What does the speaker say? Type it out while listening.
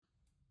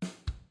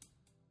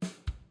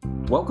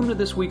Welcome to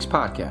this week's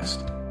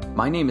podcast.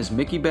 My name is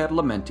Mickey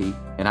Badalamenti,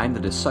 and I'm the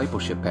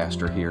discipleship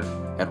pastor here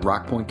at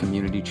Rock Point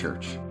Community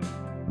Church.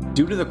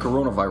 Due to the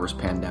coronavirus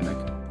pandemic,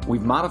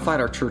 we've modified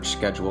our church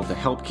schedule to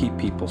help keep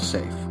people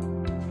safe.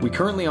 We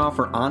currently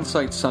offer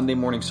on-site Sunday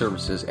morning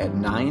services at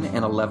 9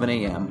 and 11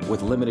 a.m.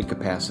 with limited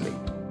capacity,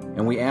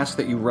 and we ask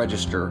that you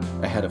register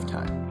ahead of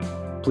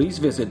time. Please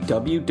visit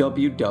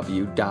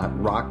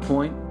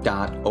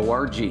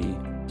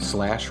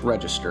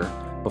www.rockpoint.org/register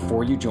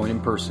before you join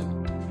in person.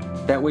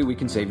 That way we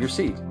can save your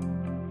seat.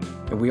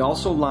 And we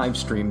also live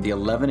stream the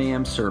 11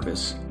 a.m.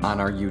 service on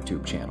our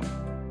YouTube channel.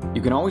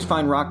 You can always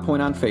find Rock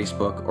Point on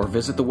Facebook or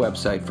visit the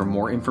website for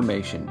more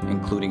information,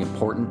 including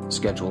important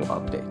schedule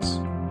updates.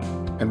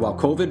 And while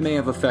COVID may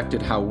have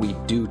affected how we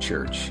do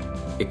church,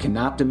 it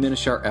cannot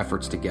diminish our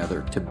efforts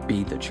together to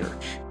be the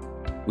church.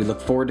 We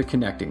look forward to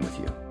connecting with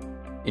you.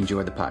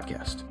 Enjoy the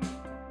podcast.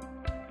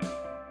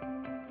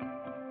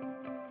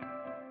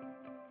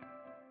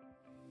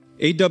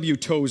 A.W.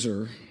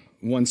 Tozer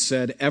once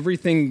said,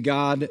 "Everything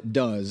God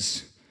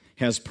does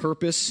has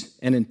purpose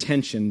and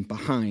intention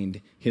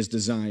behind his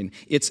design.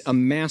 It's a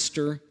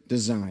master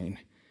design,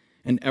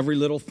 and every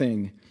little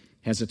thing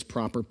has its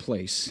proper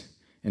place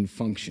and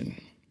function."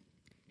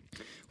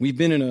 We've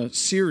been in a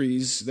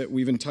series that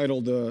we've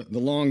entitled The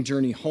Long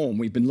Journey Home.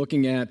 We've been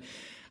looking at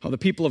how the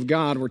people of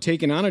God were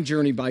taken on a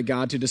journey by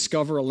God to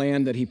discover a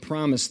land that he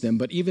promised them,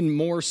 but even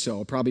more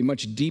so, probably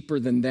much deeper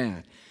than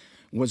that,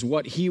 was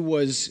what he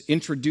was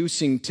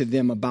introducing to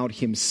them about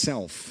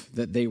himself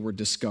that they were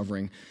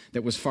discovering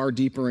that was far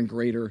deeper and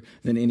greater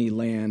than any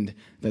land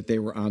that they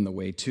were on the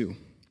way to.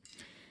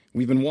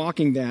 We've been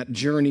walking that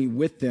journey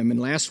with them, and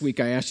last week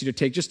I asked you to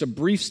take just a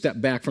brief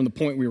step back from the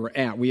point we were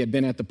at. We had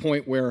been at the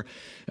point where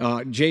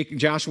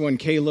Joshua and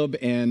Caleb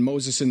and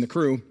Moses and the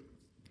crew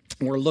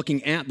were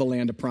looking at the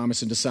land of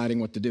promise and deciding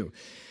what to do.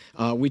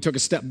 We took a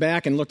step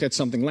back and looked at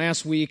something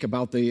last week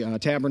about the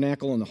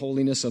tabernacle and the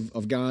holiness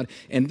of God.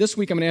 And this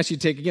week I'm going to ask you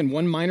to take, again,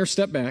 one minor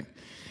step back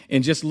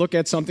and just look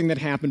at something that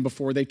happened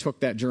before they took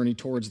that journey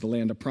towards the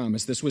land of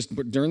promise. This was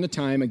during the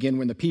time, again,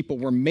 when the people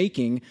were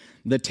making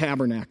the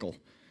tabernacle,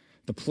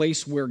 the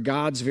place where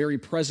God's very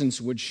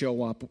presence would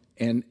show up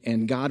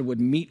and God would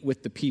meet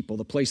with the people,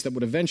 the place that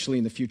would eventually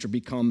in the future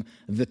become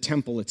the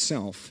temple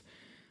itself,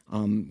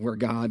 where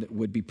God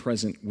would be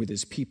present with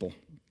his people.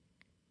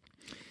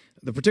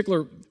 The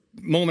particular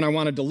moment I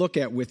wanted to look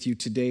at with you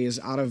today is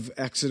out of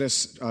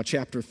Exodus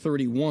chapter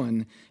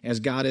 31,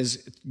 as God is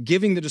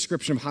giving the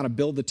description of how to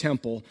build the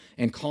temple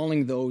and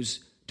calling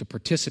those to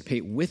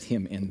participate with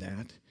him in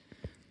that.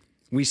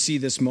 We see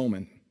this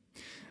moment.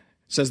 It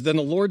says, "Then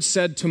the Lord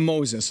said to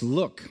Moses,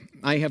 'Look,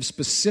 I have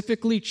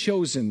specifically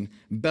chosen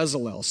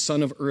Bezalel,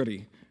 son of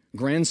Uri,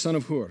 grandson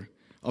of Hur,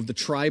 of the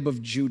tribe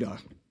of Judah.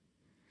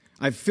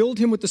 I've filled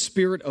him with the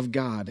Spirit of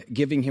God,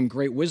 giving him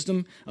great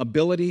wisdom,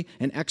 ability,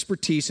 and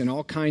expertise in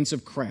all kinds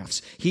of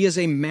crafts. He is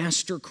a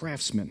master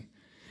craftsman,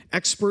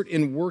 expert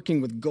in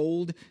working with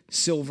gold,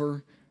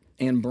 silver,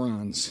 and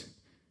bronze.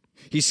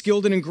 He's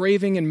skilled in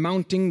engraving and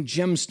mounting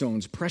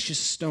gemstones, precious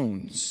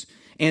stones,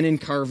 and in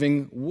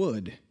carving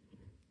wood.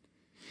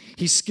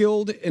 He's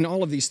skilled in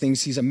all of these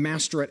things. He's a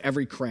master at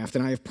every craft.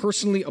 And I have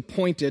personally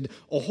appointed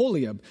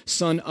Oholiab,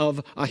 son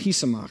of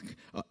Ahisamach,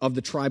 of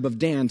the tribe of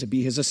Dan, to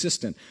be his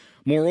assistant.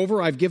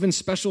 Moreover, I've given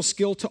special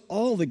skill to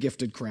all the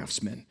gifted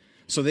craftsmen,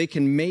 so they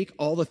can make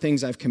all the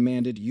things I've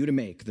commanded you to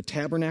make: the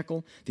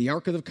tabernacle, the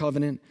Ark of the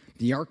Covenant,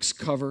 the Ark's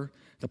cover,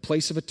 the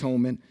place of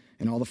atonement,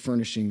 and all the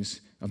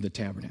furnishings of the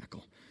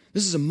tabernacle."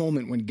 This is a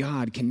moment when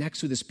God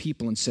connects with his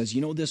people and says,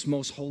 "You know this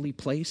most holy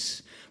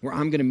place where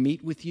I'm going to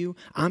meet with you?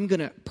 I'm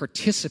going to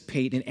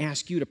participate and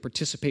ask you to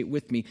participate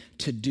with me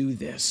to do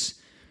this.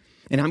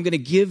 And I'm going to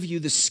give you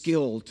the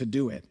skill to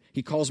do it."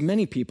 He calls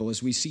many people,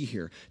 as we see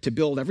here, to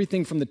build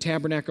everything from the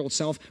tabernacle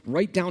itself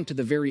right down to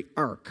the very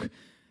ark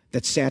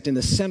that sat in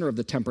the center of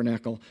the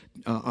tabernacle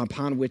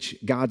upon which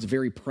God's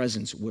very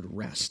presence would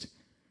rest.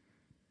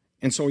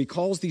 And so he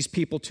calls these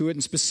people to it,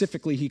 and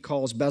specifically he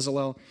calls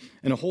Bezalel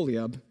and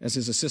Oholiab as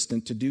his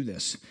assistant to do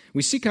this.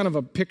 We see kind of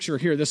a picture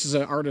here. This is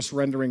an artist's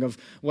rendering of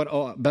what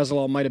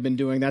Bezalel might have been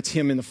doing. That's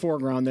him in the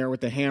foreground there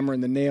with the hammer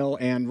and the nail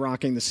and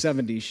rocking the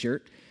 70s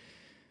shirt.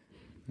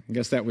 I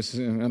guess that was,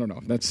 I don't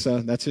know,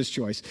 that's his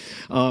choice.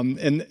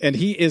 And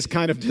he is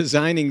kind of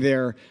designing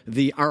there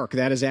the ark.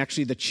 That is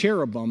actually the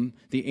cherubim,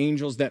 the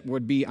angels that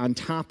would be on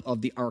top of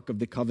the Ark of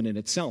the Covenant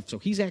itself. So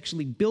he's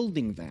actually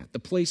building that, the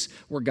place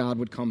where God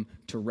would come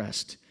to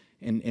rest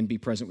and be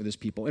present with his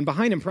people. And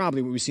behind him,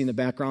 probably what we see in the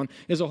background,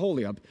 is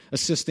Oholiab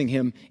assisting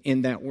him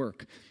in that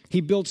work.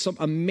 He built some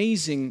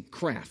amazing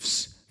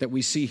crafts that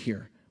we see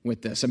here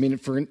with this. I mean,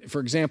 for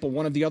example,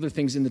 one of the other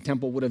things in the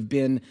temple would have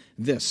been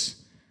this.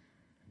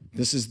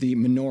 This is the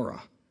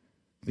menorah.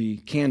 the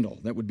candle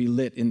that would be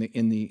lit in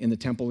the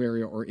temple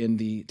area or in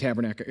the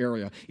tabernacle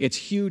area. It's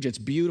huge, it's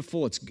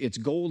beautiful, it's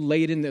gold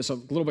laden. There's a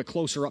little bit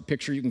closer up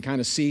picture. You can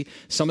kind of see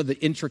some of the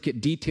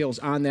intricate details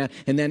on that.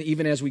 And then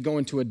even as we go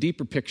into a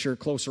deeper picture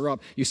closer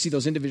up, you see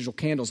those individual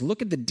candles.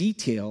 Look at the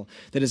detail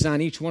that is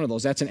on each one of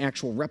those. That's an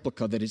actual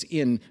replica that is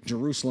in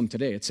Jerusalem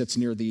today. It sits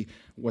near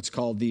what's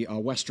called the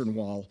western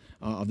wall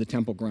of the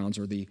temple grounds,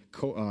 or the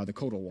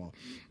Kotel wall.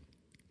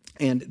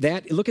 And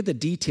look at the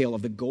detail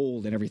of the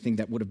gold and everything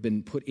that would have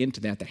been put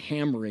into that, the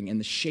hammering and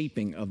the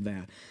shaping of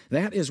that.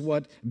 That is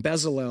what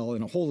Bezalel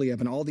and Aholiab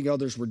and all the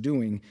others were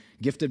doing,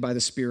 gifted by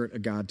the Spirit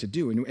of God to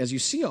do. And as you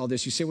see all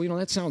this, you say, well,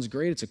 that sounds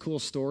great. It's a cool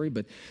story,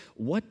 but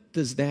what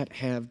does that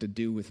have to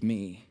do with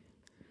me?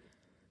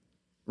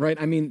 Right?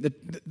 I mean,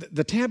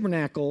 the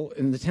tabernacle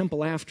and the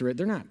temple after it,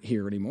 they're not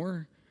here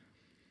anymore.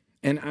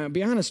 And I'll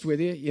be honest with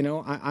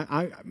you,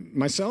 I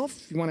myself,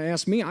 if you want to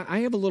ask me, I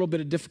have a little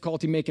bit of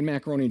difficulty making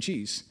macaroni and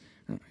cheese.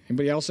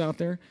 Anybody else out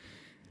there?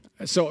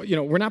 So,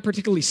 we're not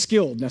particularly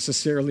skilled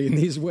necessarily in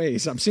these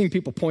ways. I'm seeing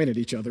people point at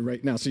each other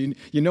right now, so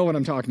you know what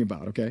I'm talking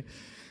about, okay?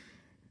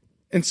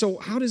 And so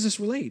how does this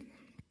relate?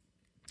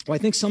 Well, I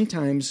think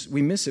sometimes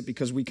we miss it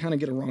because we kind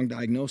of get a wrong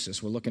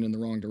diagnosis. We're looking in the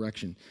wrong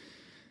direction.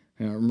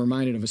 I'm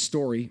reminded of a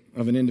story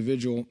of an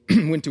individual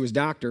who went to his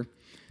doctor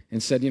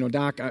and said,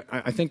 Doc,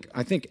 I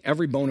think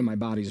every bone in my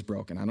body is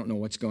broken. I don't know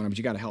what's going on, but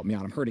you got to help me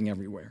out. I'm hurting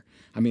everywhere.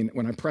 I mean,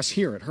 when I press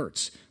here, it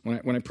hurts.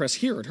 When I press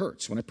here, it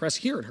hurts. When I press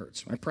here, it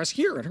hurts. When I press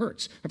here, it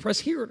hurts. I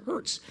press here, it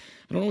hurts.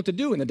 I don't know what to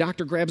do. And the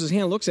doctor grabs his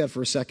hand, looks at it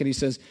for a second. He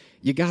says,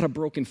 you got a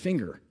broken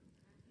finger.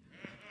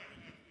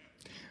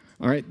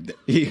 All right.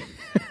 He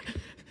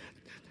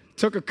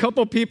took a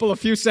couple people a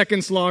few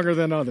seconds longer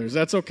than others.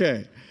 That's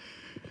okay.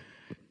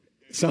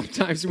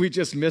 Sometimes we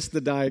just miss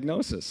the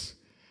diagnosis.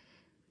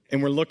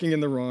 And we're looking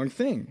in the wrong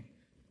thing.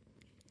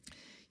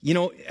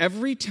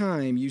 Every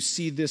time you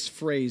see this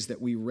phrase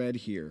that we read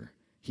here,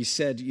 he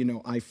said,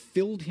 I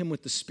filled him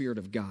with the Spirit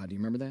of God. Do you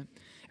remember that?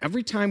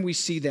 Every time we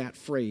see that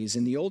phrase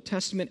in the Old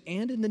Testament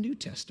and in the New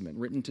Testament,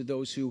 written to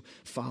those who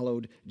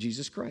followed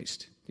Jesus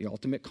Christ, the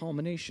ultimate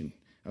culmination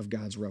of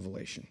God's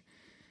revelation.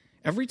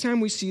 Every time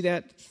we see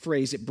that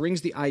phrase, it brings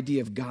the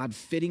idea of God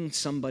fitting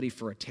somebody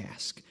for a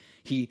task.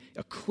 He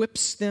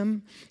equips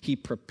them, he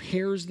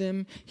prepares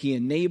them, he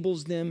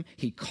enables them,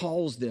 he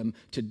calls them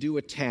to do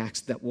a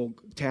task that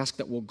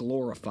will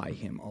glorify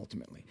him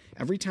ultimately.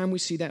 Every time we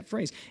see that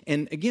phrase.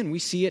 And again, we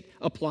see it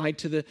applied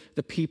to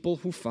the people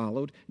who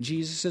followed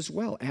Jesus as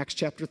well. Acts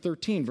chapter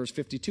 13, verse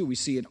 52, we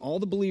see it. All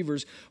the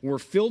believers were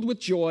filled with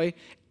joy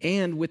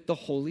and with the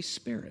Holy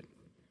Spirit.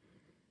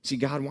 See,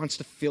 God wants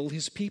to fill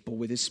his people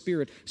with his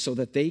Spirit so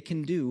that they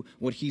can do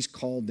what he's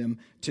called them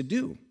to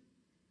do.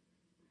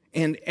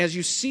 And as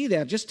you see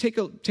that, just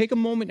take a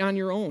moment on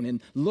your own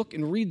and look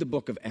and read the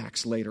book of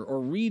Acts later,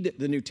 or read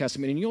the New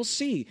Testament, and you'll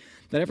see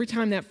that every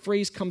time that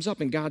phrase comes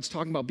up and God's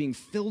talking about being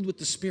filled with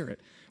the Spirit,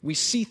 we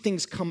see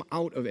things come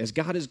out of, as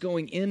God is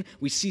going in,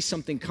 we see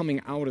something coming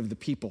out of the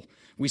people.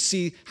 We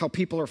see how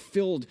people are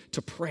filled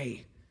to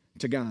pray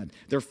to God.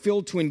 They're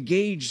filled to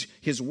engage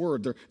his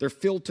word. They're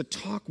filled to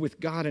talk with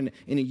God in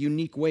a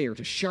unique way, or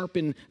to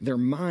sharpen their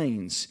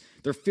minds.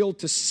 They're filled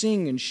to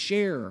sing and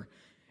share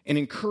and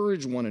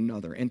encourage one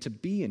another and to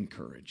be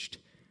encouraged.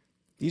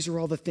 These are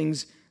all the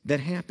things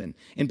that happen.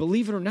 And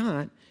believe it or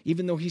not,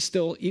 even though he's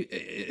still,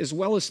 as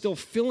well as still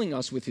filling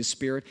us with his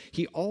Spirit,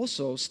 he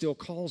also still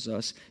calls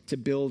us to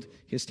build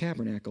his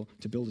tabernacle,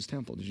 to build his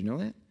temple. Did you know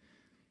that?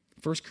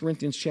 1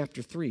 Corinthians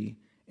chapter 3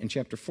 and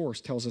chapter 4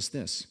 tells us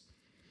this.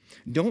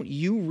 Don't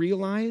you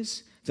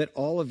realize that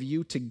all of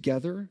you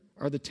together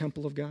are the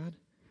temple of God,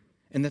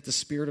 and that the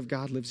Spirit of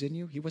God lives in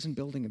you? He wasn't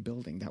building a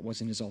building. That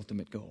wasn't his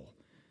ultimate goal.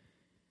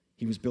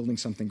 He was building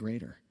something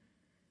greater.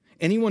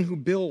 Anyone who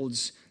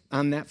builds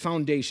on that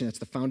foundation, that's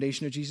the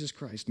foundation of Jesus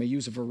Christ, may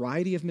use a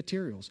variety of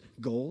materials: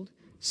 gold,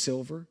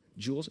 silver,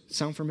 jewels.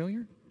 Sound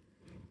familiar?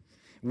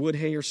 Wood,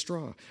 hay, or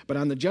straw. But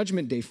on the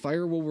judgment day,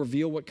 fire will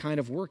reveal what kind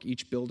of work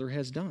each builder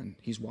has done.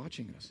 He's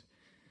watching us.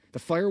 The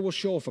fire will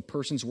show if a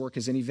person's work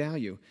has any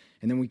value.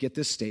 And then we get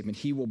this statement: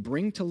 he will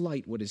bring to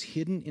light what is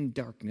hidden in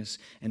darkness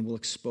and will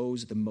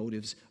expose the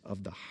motives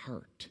of the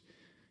heart.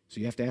 So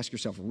you have to ask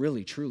yourself,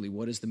 really, truly,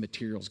 what is the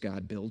materials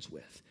God builds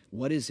with?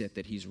 What is it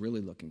that he's really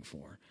looking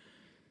for?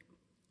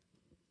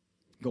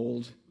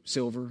 Gold,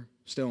 silver,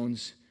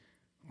 stones,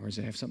 or does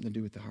it have something to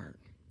do with the heart?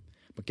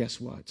 But guess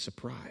what?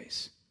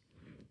 Surprise.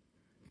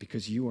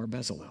 Because you are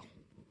Bezalel.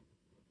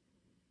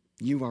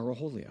 You are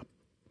Aholiab.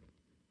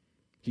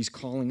 He's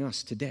calling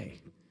us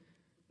today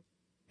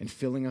and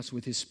filling us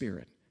with his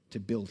Spirit to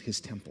build his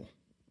temple.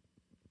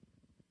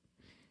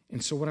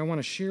 And so what I want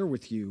to share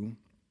with you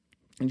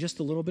in just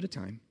a little bit of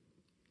time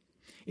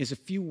is a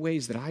few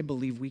ways that I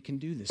believe we can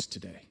do this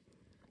today.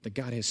 That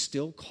God has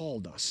still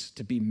called us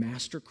to be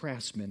master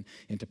craftsmen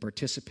and to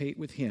participate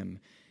with him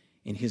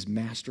in his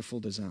masterful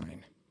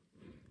design.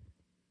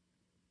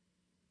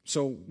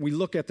 So we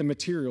look at the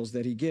materials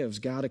that he gives.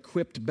 God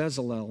equipped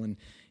Bezalel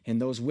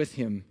and those with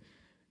him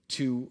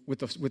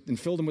and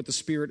filled him with the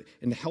Spirit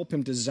and to help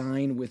him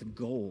design with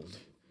gold.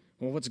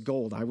 Well, what's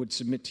gold? I would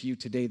submit to you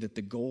today that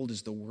the gold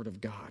is the Word of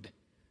God.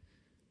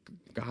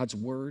 God's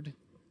Word,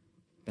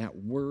 that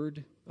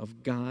Word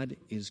of God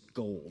is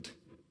gold.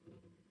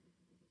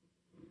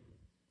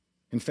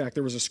 In fact,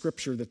 there was a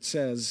scripture that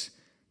says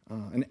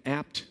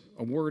a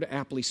word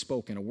aptly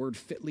spoken, a word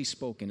fitly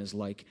spoken is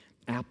like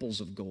apples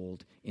of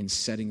gold in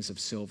settings of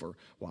silver.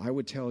 Well, I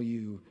would tell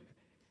you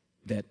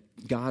that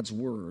God's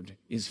Word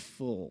is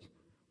full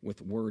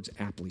with words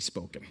aptly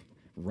spoken,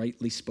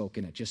 rightly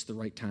spoken at just the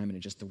right time and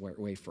in just the right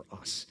way for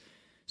us.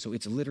 So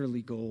it's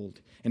literally gold.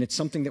 And it's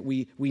something that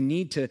we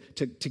need to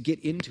get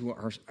into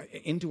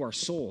our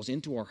souls,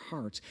 into our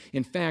hearts.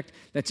 In fact,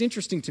 that's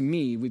interesting to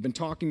me. We've been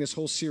talking this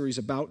whole series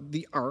about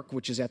the ark,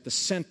 which is at the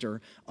center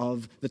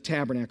of the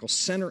tabernacle,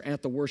 center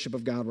at the worship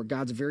of God, where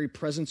God's very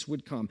presence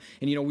would come.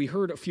 And we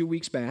heard a few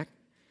weeks back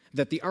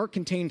that the ark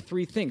contained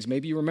three things.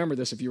 Maybe you remember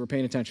this if you were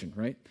paying attention,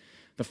 right?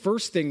 The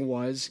first thing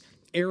was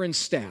Aaron's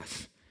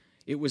staff.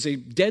 It was a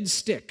dead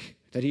stick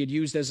that he had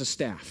used as a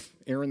staff,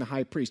 Aaron the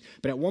high priest.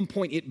 But at one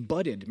point it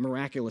budded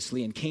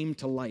miraculously and came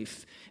to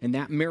life. And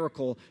that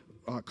miracle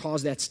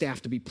caused that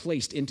staff to be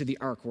placed into the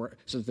ark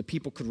so that the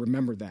people could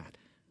remember that,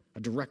 a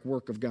direct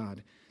work of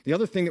God. The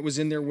other thing that was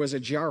in there was a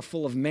jar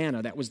full of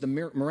manna. That was the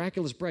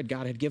miraculous bread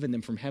God had given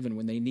them from heaven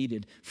when they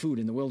needed food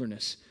in the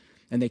wilderness.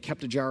 And they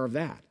kept a jar of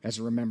that as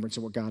a remembrance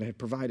of what God had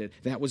provided.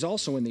 That was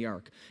also in the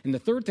ark. And the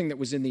third thing that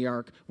was in the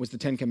ark was the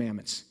Ten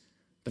Commandments.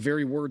 The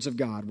very words of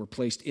God were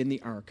placed in the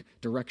ark,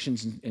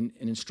 directions and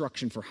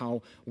instruction for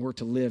how we're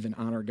to live and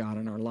honor God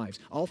in our lives.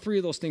 All three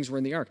of those things were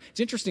in the ark. It's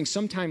interesting,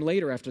 sometime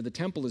later after the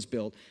temple is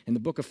built, in the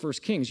book of 1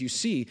 Kings, you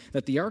see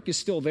that the ark is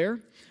still there,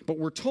 but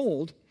we're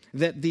told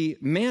that the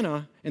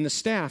manna and the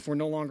staff were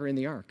no longer in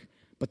the ark,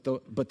 but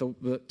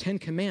the Ten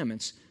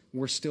Commandments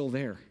were still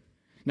there.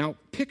 Now,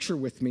 picture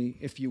with me,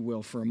 if you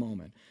will, for a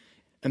moment.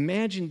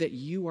 Imagine that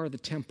you are the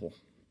temple.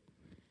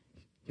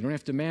 You don't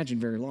have to imagine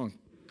very long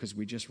because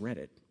we just read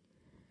it.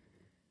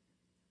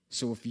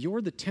 So if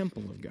you're the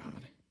temple of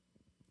God,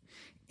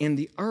 and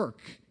the ark,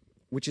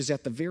 which is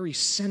at the very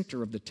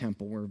center of the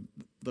temple, where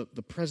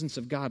the presence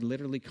of God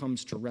literally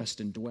comes to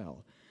rest and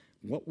dwell,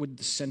 what would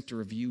the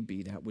center of you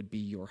be? That would be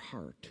your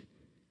heart.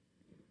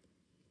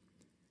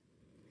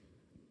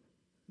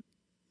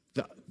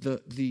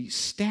 The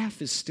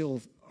staff is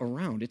still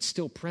around. It's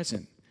still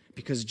present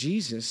because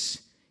Jesus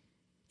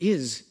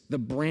is the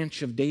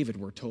branch of David,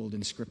 we're told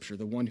in Scripture,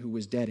 the one who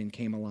was dead and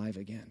came alive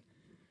again.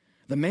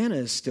 The manna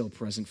is still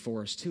present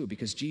for us too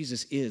because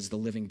Jesus is the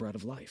living bread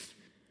of life.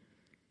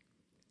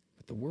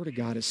 But the Word of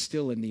God is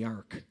still in the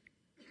ark.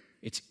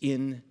 It's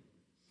in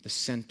the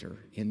center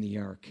in the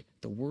ark.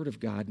 The Word of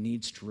God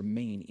needs to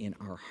remain in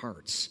our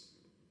hearts.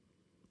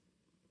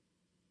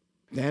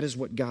 That is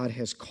what God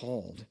has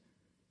called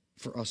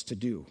for us to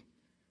do.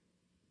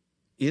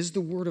 Is the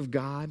Word of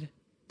God,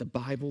 the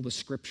Bible, the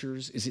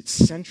Scriptures, is it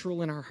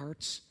central in our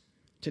hearts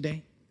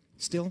today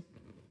still?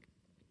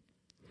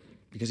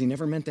 Because he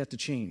never meant that to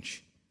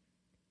change.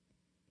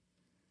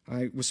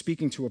 I was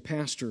speaking to a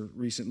pastor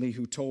recently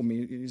who told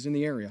me, he's in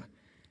the area,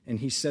 and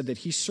he said that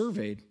he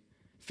surveyed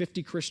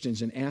 50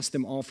 Christians and asked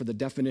them all for the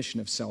definition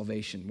of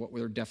salvation. What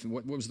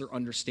was their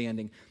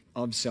understanding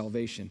of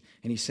salvation?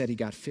 And he said he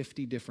got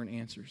 50 different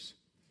answers.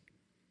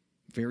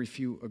 Very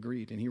few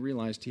agreed, and he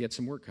realized he had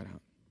some work cut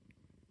out.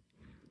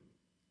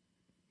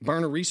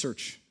 Barna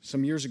Research,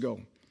 some years ago,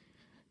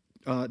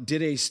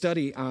 did a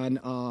study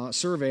on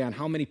survey on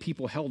how many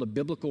people held a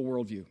biblical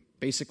worldview,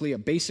 basically a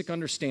basic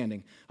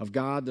understanding of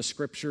God, the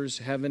Scriptures,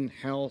 heaven,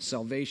 hell,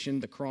 salvation,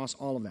 the cross,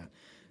 all of that.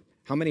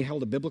 How many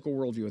held a biblical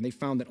worldview? And they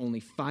found that only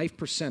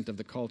 5% of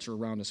the culture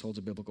around us holds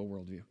a biblical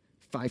worldview.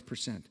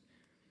 5%.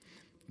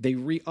 They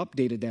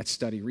re-updated that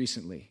study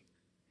recently.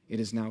 It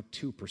is now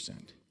 2%.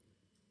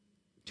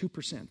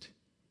 2%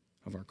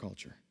 of our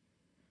culture.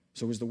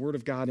 So is the Word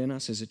of God in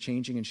us? Is it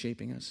changing and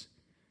shaping us?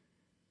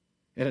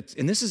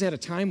 And this is at a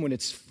time when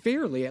it's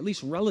fairly, at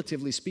least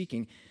relatively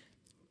speaking,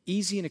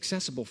 easy and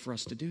accessible for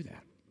us to do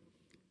that.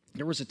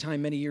 There was a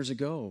time many years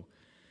ago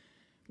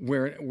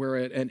where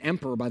an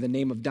emperor by the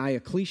name of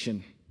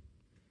Diocletian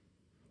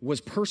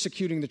was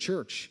persecuting the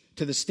church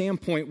to the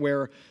standpoint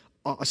where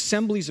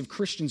assemblies of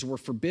Christians were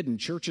forbidden.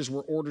 Churches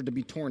were ordered to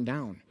be torn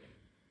down.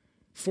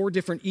 4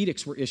 different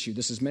edicts were issued.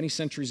 This is many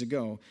centuries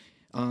ago.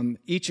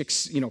 Each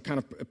kind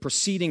of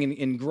proceeding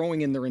and growing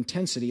in their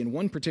intensity. And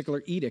one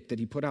particular edict that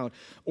he put out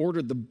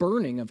ordered the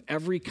burning of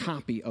every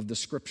copy of the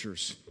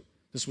Scriptures.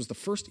 This was the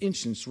first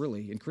instance,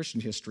 really, in Christian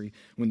history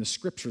when the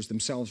Scriptures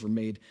themselves were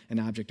made an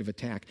object of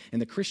attack.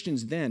 And the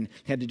Christians then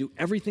had to do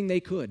everything they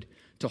could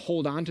to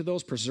hold on to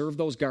those, preserve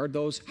those, guard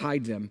those,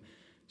 hide them,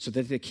 so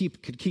that they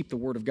could keep the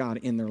Word of God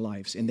in their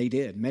lives. And they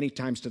did, many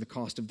times to the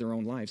cost of their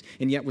own lives.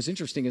 And yet what's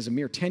interesting is a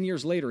mere 10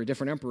 years later, a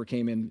different emperor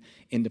came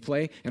into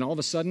play, and all of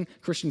a sudden,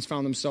 Christians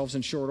found themselves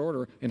in short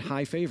order, in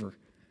high favor.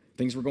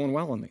 Things were going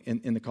well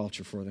in the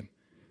culture for them.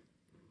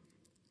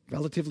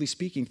 Relatively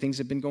speaking, things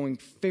have been going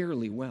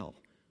fairly well.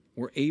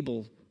 We're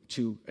able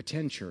to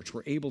attend church.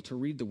 We're able to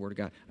read the Word of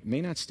God. It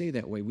may not stay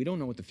that way. We don't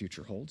know what the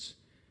future holds.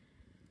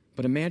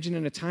 But imagine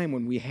in a time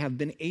when we have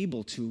been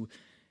able to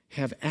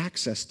have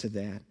access to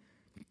that,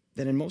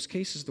 then in most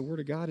cases the Word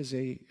of God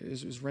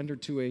is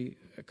rendered to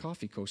a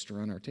coffee coaster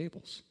on our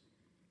tables.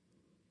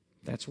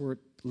 That's where it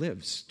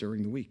lives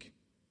during the week.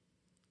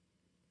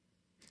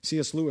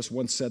 C.S. Lewis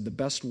once said, the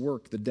best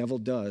work the devil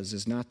does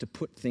is not to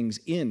put things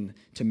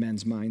into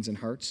men's minds and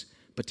hearts,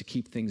 but to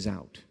keep things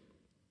out.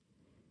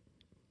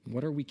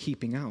 What are we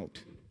keeping out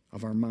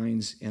of our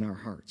minds and our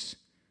hearts?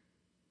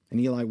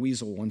 And Elie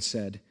Wiesel once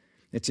said,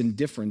 it's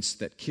indifference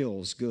that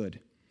kills good.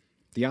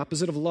 The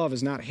opposite of love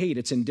is not hate,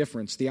 it's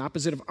indifference. The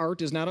opposite of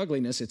art is not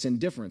ugliness, it's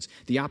indifference.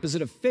 The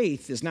opposite of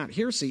faith is not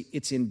heresy,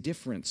 it's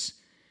indifference.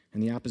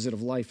 And the opposite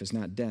of life is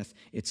not death,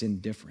 it's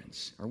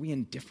indifference. Are we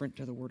indifferent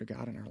to the Word of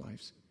God in our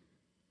lives?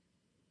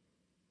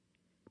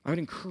 I would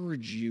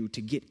encourage you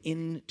to get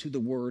into the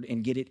Word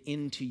and get it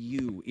into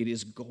you. It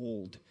is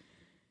gold.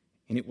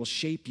 And it will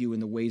shape you in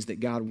the ways that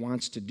God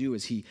wants to do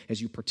as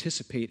you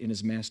participate in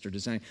His master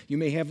design. You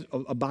may have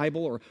a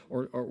Bible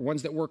or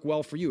ones that work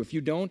well for you. If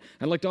you don't,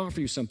 I'd like to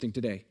offer you something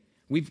today.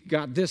 We've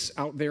got this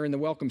out there in the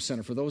Welcome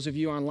Center. For those of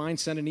you online,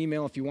 send an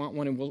email if you want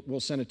one, and we'll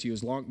send it to you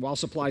while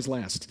supplies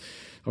last.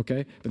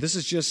 Okay? But this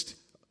is just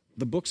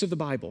the books of the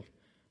Bible.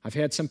 I've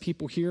had some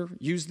people here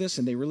use this,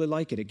 and they really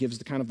like it. It gives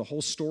the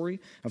whole story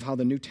of how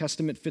the New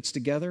Testament fits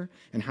together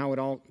and how it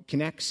all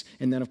connects.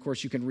 And then, of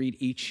course, you can read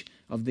each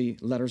of the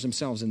letters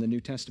themselves in the New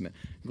Testament.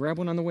 Grab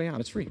one on the way out.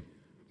 It's free.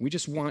 We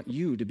just want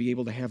you to be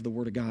able to have the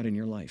Word of God in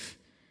your life.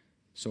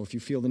 So if you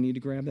feel the need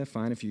to grab that,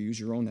 fine. If you use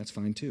your own, that's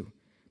fine too.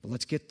 But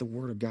let's get the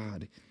Word of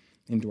God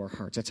into our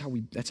hearts. That's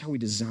how we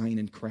design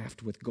and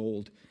craft with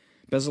gold.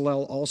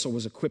 Bezalel also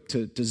was equipped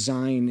to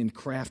design and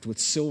craft with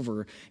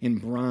silver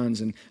and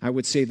bronze, and I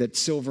would say that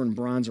silver and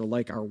bronze are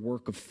like our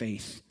work of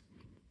faith.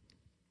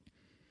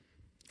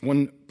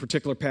 One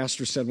particular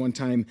pastor said one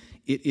time,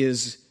 it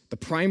is the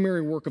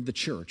primary work of the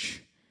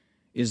church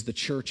is the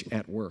church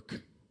at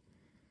work.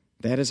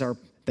 That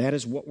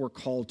is what we're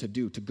called to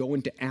do, to go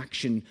into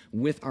action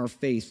with our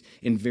faith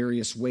in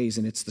various ways,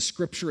 and it's the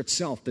Scripture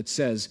itself that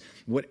says,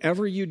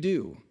 whatever you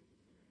do,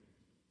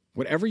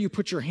 whatever you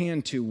put your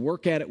hand to,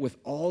 work at it with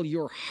all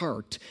your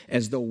heart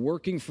as though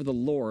working for the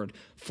Lord,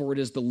 for it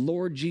is the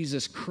Lord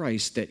Jesus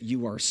Christ that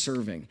you are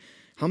serving.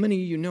 How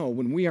many of you know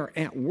when we are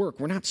at work,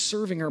 we're not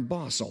serving our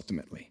boss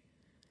ultimately?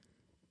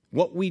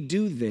 What we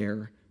do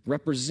there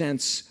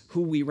represents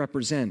who we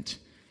represent.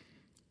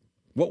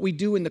 What we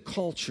do in the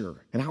culture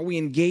and how we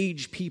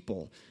engage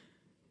people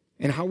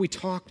and how we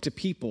talk to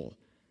people,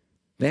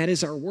 that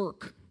is our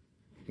work.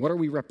 What are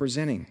we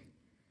representing?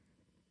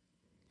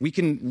 We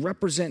can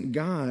represent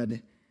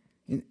God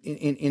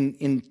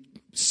in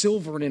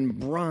silver and in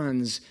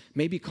bronze,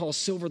 maybe call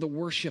silver the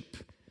worship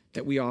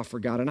that we offer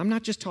God. And I'm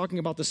not just talking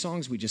about the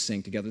songs we just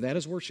sang together. That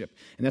is worship,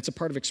 and that's a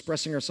part of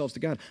expressing ourselves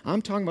to God.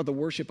 I'm talking about the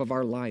worship of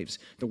our lives,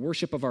 the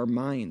worship of our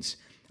minds.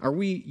 Are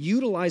we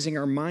utilizing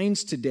our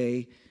minds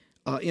today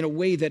in a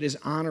way that is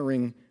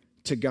honoring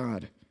to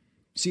God?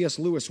 C.S.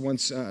 Lewis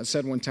once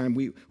said one time,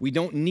 we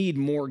don't need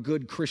more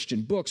good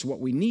Christian books.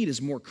 What we need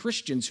is more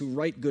Christians who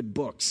write good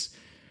books.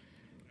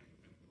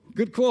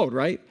 Good quote,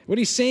 right? What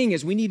he's saying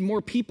is we need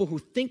more people who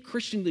think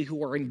Christianly,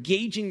 who are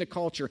engaging the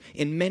culture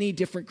in many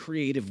different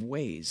creative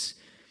ways.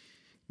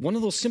 One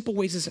of those simple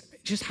ways is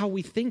just how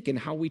we think and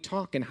how we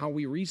talk and how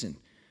we reason.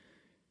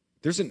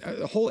 There's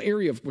a whole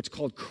area of what's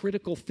called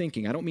critical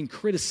thinking. I don't mean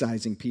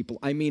criticizing people.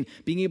 I mean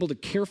being able to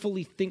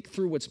carefully think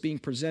through what's being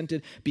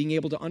presented, being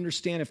able to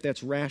understand if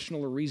that's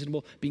rational or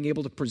reasonable, being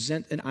able to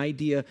present an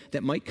idea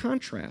that might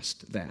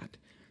contrast that,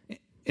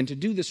 and to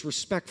do this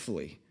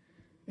respectfully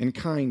and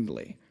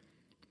kindly.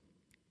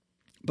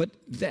 But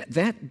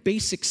that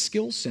basic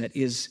skill set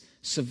is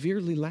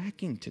severely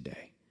lacking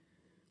today.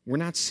 We're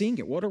not seeing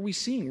it. What are we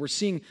seeing? We're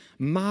seeing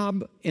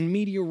mob and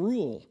media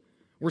rule.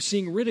 We're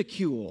seeing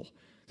ridicule.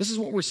 This is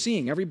what we're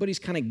seeing. Everybody's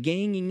kind of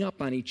ganging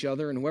up on each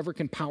other, and whoever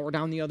can power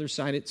down the other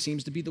side, it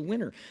seems to be the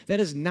winner. That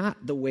is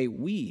not the way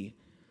we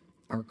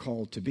are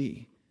called to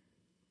be.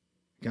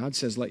 God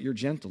says, let your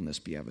gentleness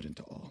be evident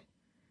to all.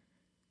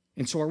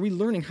 And so are we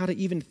learning how to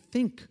even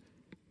think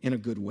in a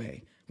good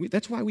way?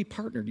 That's why we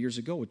partnered years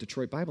ago with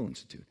Detroit Bible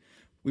Institute.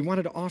 We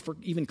wanted to offer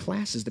even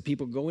classes that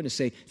people go in to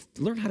say,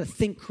 learn how to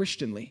think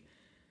Christianly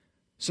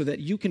so that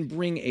you can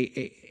bring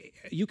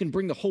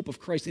the hope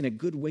of Christ in a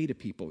good way to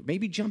people.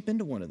 Maybe jump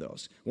into one of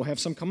those. We'll have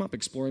some come up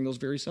exploring those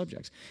very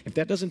subjects. If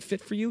that doesn't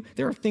fit for you,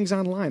 there are things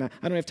online.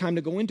 I don't have time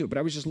to go into it, but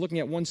I was just looking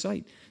at one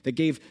site that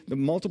gave the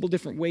multiple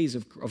different ways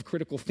of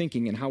critical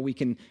thinking and how we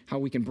can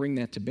bring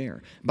that to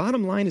bear.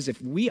 Bottom line is,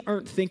 if we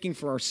aren't thinking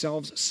for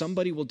ourselves,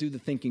 somebody will do the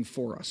thinking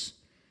for us.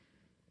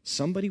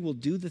 Somebody will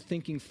do the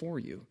thinking for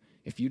you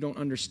if you don't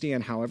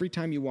understand how every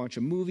time you watch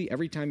a movie,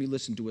 every time you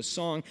listen to a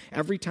song,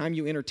 every time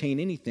you entertain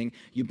anything,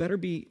 you better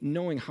be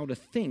knowing how to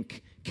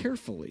think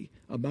carefully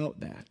about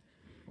that,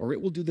 or it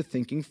will do the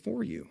thinking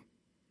for you.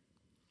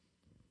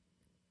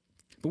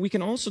 But we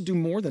can also do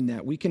more than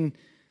that. We can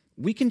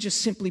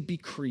just simply be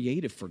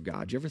creative for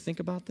God. Do you ever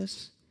think about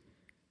this?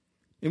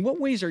 In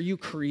what ways are you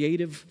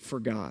creative for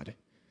God?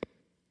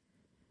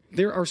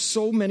 There are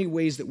so many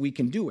ways that we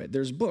can do it.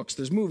 There's books,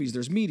 there's movies,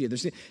 there's media.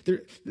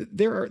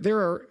 There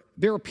are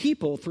are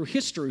people through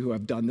history who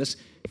have done this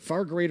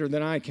far greater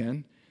than I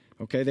can.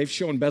 Okay, they've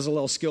shown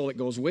Bezalel skill that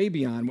goes way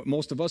beyond what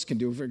most of us can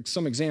do. For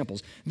some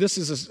examples, this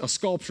is a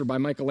sculpture by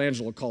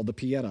Michelangelo called the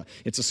Pieta.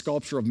 It's a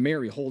sculpture of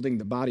Mary holding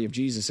the body of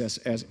Jesus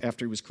as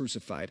after he was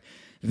crucified.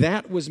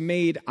 That was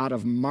made out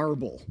of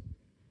marble.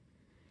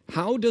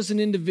 How does an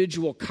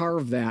individual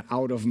carve that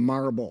out of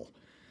marble?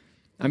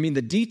 I mean,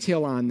 the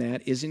detail on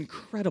that is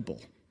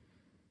incredible.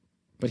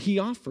 But he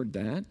offered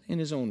that in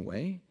his own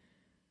way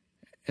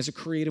as a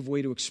creative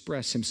way to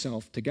express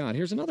himself to God.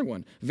 Here's another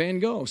one. Van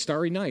Gogh,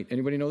 Starry Night.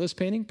 Anybody know this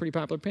painting? Pretty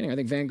popular painting. I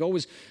think Van Gogh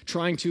was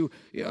trying to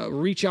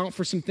reach out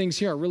for some things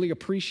here. I really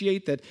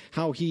appreciate that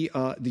how he,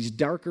 these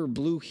darker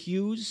blue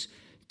hues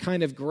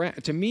kind of,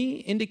 to me,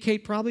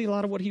 indicate probably a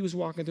lot of what he was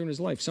walking through in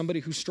his life. Somebody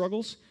who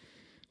struggles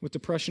with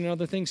depression and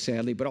other things,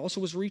 sadly, but also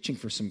was reaching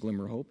for some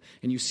glimmer of hope.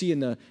 And you see in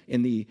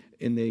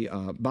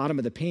the bottom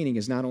of the painting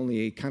is not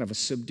only a kind of a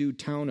subdued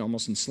town,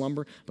 almost in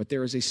slumber, but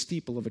there is a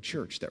steeple of a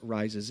church that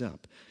rises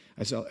up,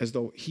 as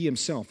though he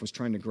himself was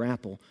trying to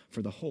grapple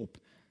for the hope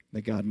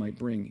that God might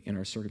bring in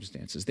our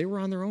circumstances. They were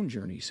on their own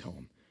journeys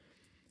home.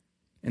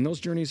 And those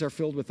journeys are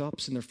filled with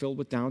ups and they're filled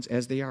with downs,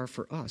 as they are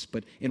for us.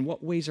 But in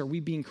what ways are we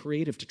being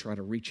creative to try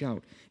to reach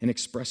out and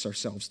express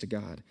ourselves to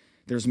God?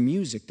 There's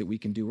music that we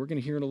can do. We're going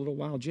to hear in a little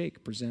while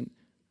Jake present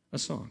a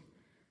song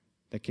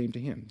that came to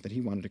him that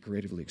he wanted to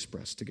creatively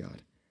express to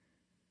God.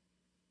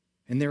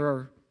 And there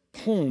are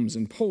poems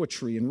and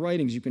poetry and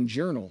writings you can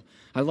journal.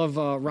 I love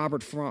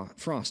Robert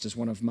Frost is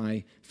one of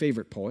my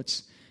favorite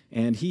poets,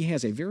 and he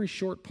has a very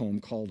short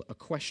poem called A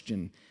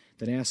Question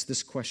that asks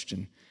this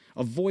question.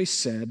 A voice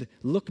said,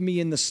 "Look me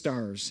in the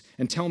stars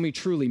and tell me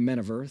truly, men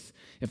of earth,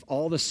 if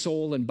all the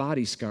soul and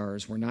body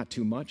scars were not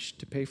too much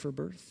to pay for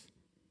birth."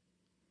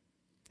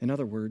 In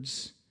other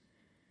words,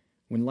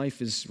 when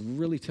life is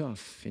really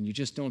tough and you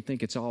just don't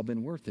think it's all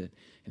been worth it,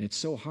 and it's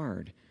so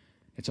hard,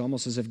 it's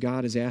almost as if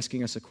God is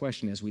asking us a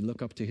question as we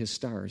look up to his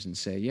stars and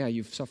say, yeah,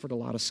 you've suffered a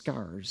lot of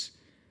scars,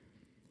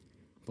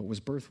 but was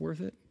birth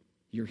worth it?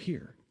 You're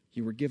here.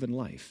 You were given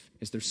life.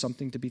 Is there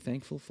something to be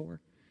thankful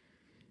for?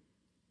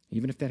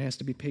 Even if that has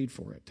to be paid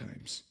for at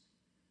times.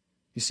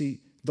 You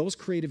see, those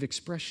creative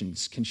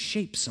expressions can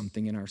shape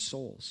something in our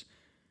souls.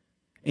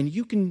 And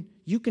you can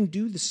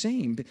do the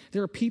same.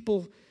 There are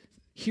people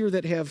here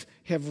that have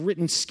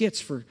written skits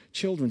for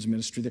children's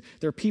ministry.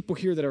 There are people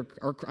here that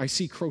are I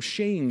see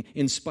crocheting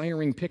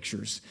inspiring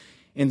pictures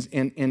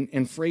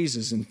and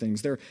phrases and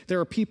things. There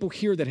are people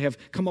here that have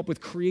come up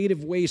with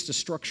creative ways to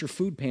structure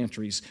food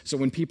pantries so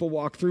when people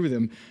walk through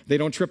them, they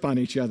don't trip on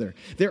each other.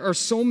 There are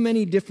so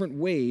many different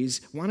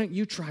ways. Why don't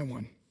you try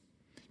one?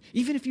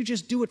 Even if you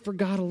just do it for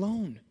God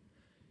alone.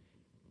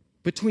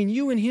 Between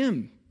you and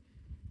him.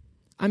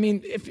 I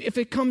mean,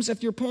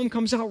 if your poem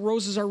comes out,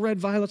 roses are red,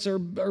 violets are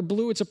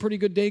blue, it's a pretty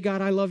good day,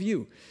 God, I love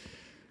you.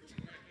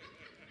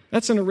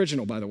 That's an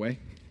original, by the way.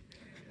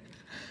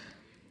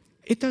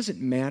 It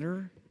doesn't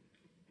matter.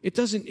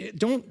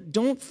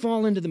 Don't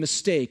fall into the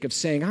mistake of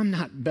saying, I'm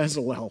not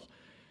Bezalel.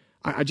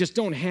 I just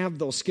don't have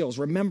those skills.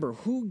 Remember,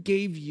 who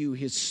gave you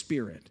his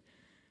spirit?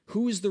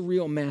 Who is the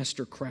real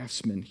master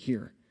craftsman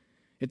here?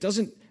 It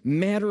doesn't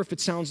matter if it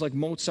sounds like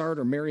Mozart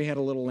or Mary Had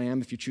a Little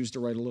Lamb if you choose to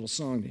write a little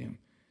song to him.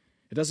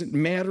 It doesn't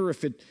matter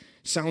if it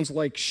sounds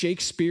like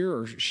Shakespeare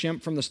or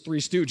Shemp from the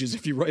Three Stooges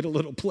if you write a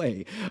little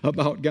play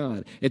about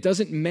God. It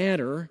doesn't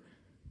matter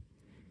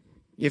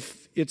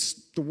if it's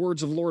the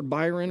words of Lord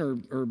Byron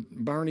or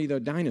Barney the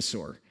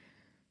dinosaur.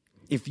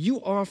 If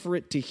you offer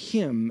it to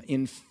him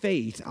in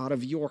faith out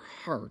of your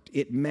heart,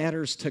 it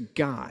matters to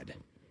God.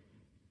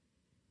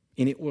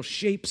 And it will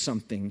shape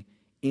something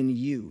in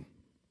you.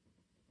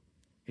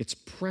 It's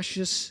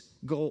precious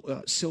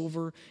gold,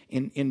 silver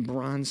and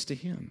bronze to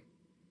him.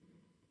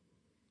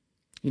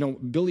 You know,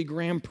 Billy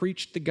Graham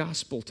preached the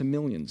gospel to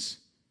millions.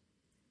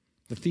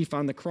 The thief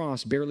on the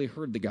cross barely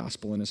heard the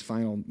gospel in his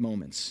final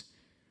moments.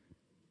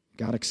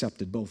 God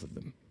accepted both of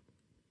them.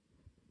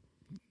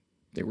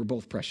 They were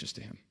both precious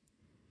to him.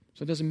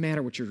 So it doesn't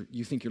matter what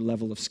you think your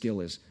level of skill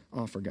is.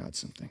 Offer God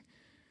something.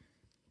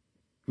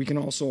 We can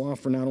also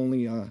offer not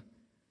only our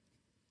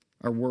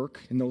work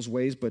in those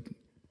ways, but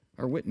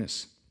our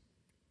witness.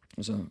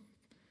 There was a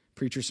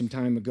preacher some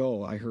time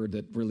ago I heard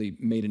that really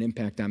made an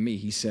impact on me.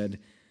 He said,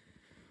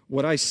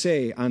 what I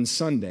say on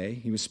Sunday,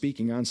 he was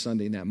speaking on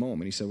Sunday in that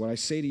moment, he said, what I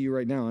say to you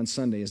right now on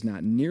Sunday is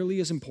not nearly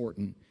as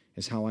important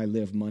as how I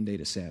live Monday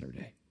to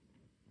Saturday.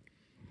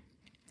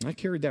 And I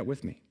carried that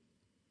with me.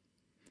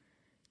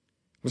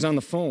 I was on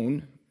the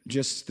phone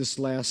just this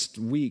last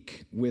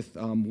week with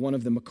one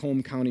of the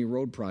Macomb County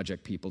Road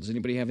Project people. Does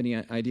anybody have any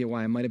idea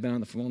why I might have been on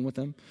the phone with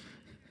them?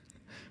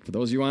 For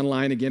those of you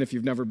online, again, if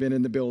you've never been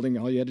in the building,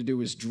 all you had to do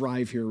was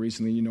drive here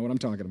recently. You know what I'm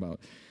talking about.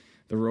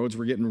 The roads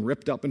were getting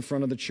ripped up in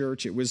front of the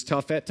church. It was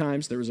tough at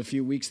times. There was a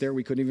few weeks there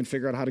we couldn't even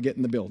figure out how to get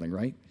in the building,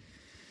 right?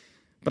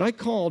 But I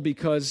called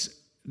because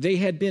they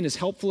had been as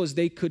helpful as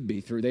they could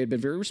be. They had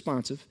been very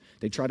responsive.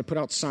 They tried to put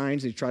out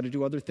signs. They tried to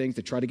do other things.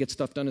 They tried to get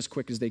stuff done as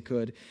quick as they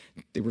could.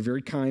 They were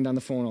very kind on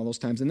the phone all those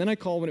times. And then I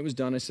called when it was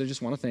done. I said, I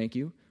just want to thank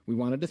you. We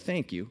wanted to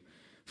thank you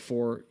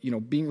for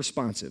being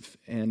responsive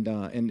and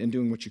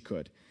doing what you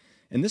could.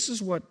 And this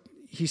is what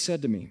he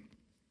said to me.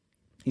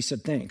 He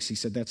said, thanks. He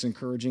said, that's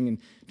encouraging. And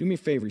do me a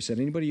favor. He said,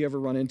 anybody you ever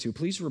run into,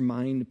 please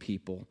remind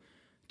people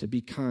to be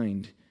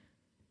kind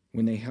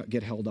when they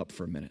get held up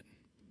for a minute.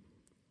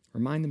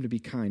 Remind them to be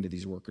kind to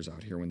these workers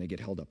out here when they get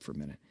held up for a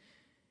minute.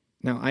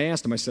 Now, I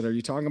asked him, I said, are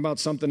you talking about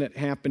something that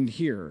happened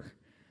here?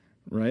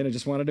 Right? I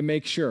just wanted to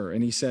make sure.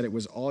 And he said, it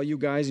was all you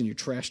guys and you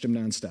trashed him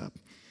nonstop.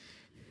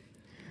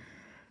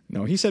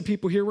 No, he said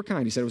people here were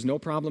kind. He said it was no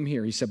problem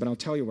here. He said, but I'll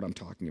tell you what I'm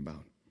talking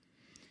about.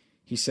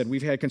 He said,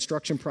 we've had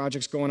construction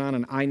projects going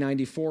on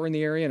I-94 in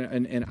the area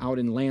and out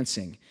in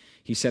Lansing.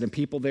 He said, and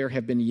people there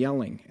have been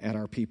yelling at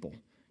our people,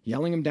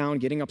 yelling them down,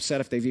 getting upset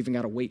if they've even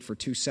got to wait for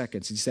 2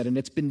 seconds. He said, and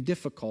it's been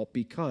difficult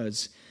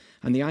because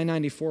on the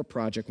I-94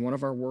 project, one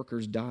of our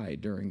workers died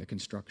during the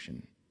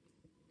construction.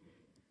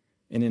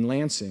 And in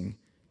Lansing,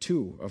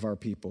 2 of our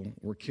people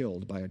were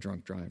killed by a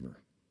drunk driver.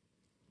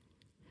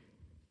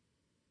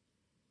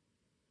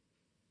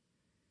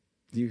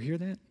 Do you hear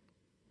that?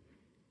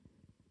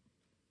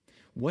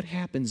 What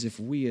happens if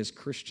we as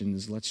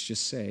Christians, let's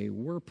just say,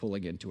 we're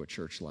pulling into a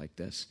church like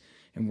this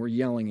and we're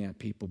yelling at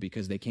people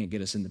because they can't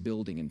get us in the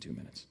building in 2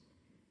 minutes?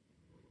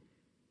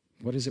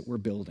 What is it we're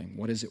building?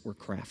 What is it we're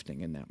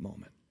crafting in that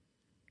moment?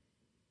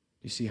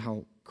 You see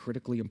how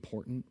critically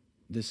important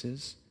this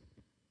is?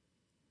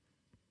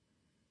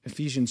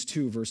 Ephesians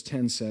 2, verse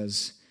 10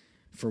 says,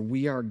 for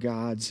we are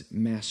God's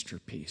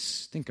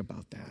masterpiece. Think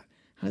about that.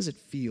 How does it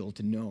feel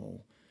to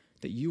know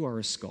that you are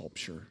a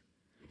sculpture,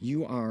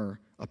 you are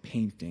a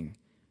painting,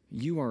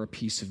 you are a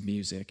piece of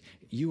music,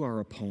 you are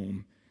a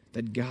poem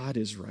that God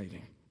is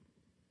writing?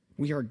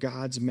 We are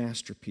God's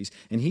masterpiece,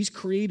 and he's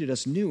created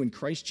us new in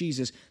Christ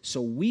Jesus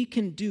so we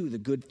can do the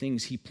good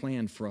things he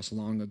planned for us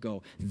long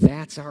ago.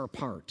 That's our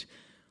part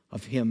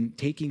of him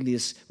taking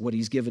this, what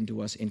he's given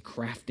to us, and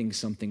crafting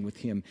something with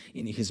him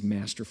in his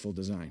masterful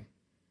design.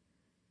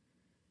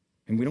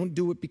 And we don't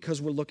do it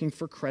because we're looking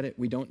for credit.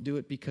 We don't do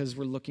it because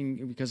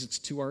because it's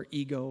to our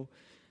ego.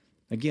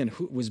 Again,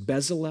 was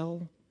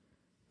Bezalel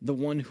the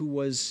one who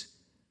was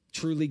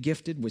truly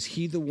gifted? Was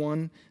he the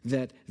one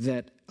that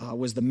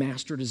was the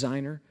master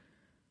designer?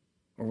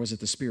 Or was it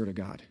the Spirit of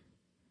God?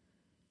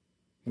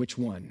 Which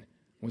one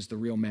was the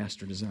real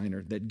master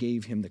designer that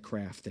gave him the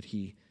craft that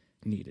he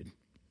needed?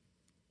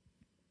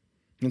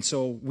 And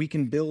so we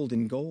can build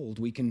in gold.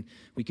 We can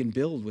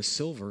build with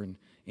silver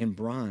and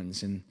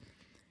bronze. And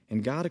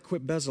God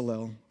equipped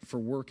Bezalel for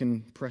work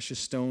in precious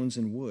stones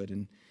and wood.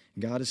 And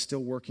God is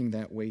still working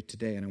that way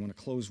today. And I want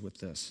to close with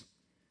this.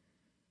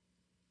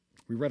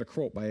 We read a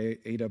quote by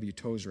A.W.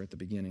 Tozer at the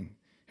beginning.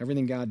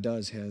 Everything God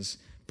does has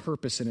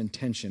purpose and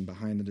intention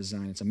behind the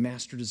design. It's a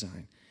master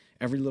design.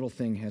 Every little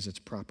thing has its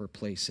proper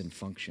place and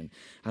function.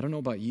 I don't know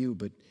about you,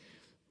 but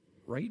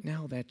right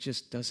now that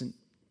just doesn't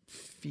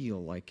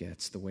feel like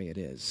it's the way it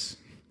is.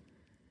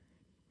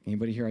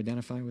 Anybody here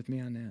identify with me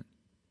on that?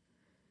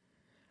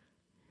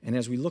 And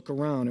as we look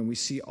around and we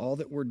see all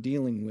that we're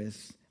dealing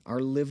with, our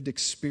lived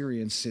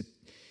experience,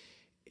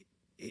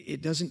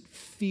 it doesn't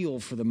feel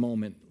for the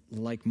moment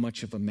like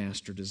much of a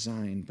master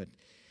design, but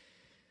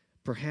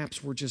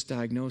perhaps we're just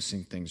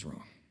diagnosing things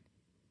wrong.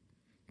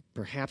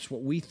 Perhaps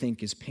what we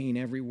think is pain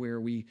everywhere,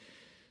 we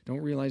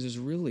don't realize is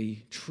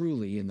really,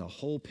 truly, in the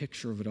whole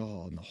picture of it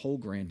all, and the whole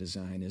grand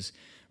design, is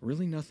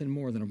really nothing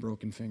more than a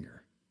broken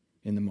finger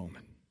in the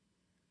moment.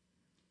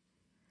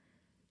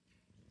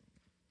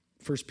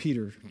 1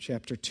 Peter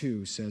chapter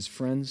 2 says,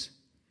 friends,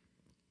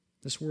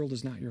 this world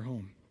is not your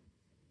home.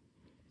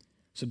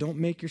 So don't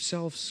make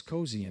yourselves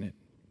cozy in it.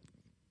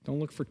 Don't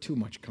look for too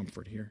much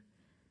comfort here.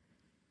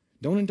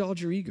 Don't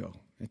indulge your ego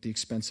at the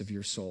expense of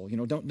your soul.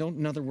 Don't,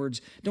 in other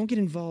words, don't get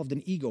involved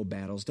in ego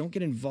battles. Don't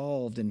get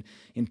involved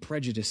in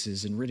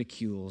prejudices and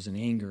ridicules and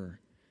anger.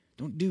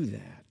 Don't do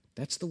that.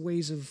 That's the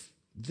ways of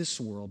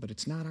this world, but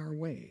it's not our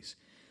ways.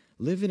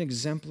 Live an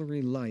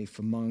exemplary life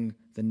among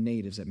the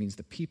natives. That means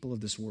the people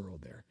of this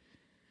world there.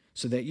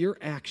 So that your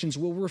actions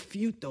will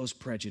refute those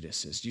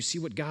prejudices. Do you see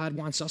what God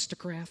wants us to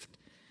craft?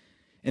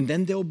 And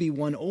then they'll be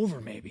won over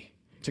maybe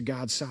to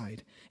God's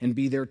side and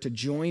be there to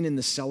join in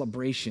the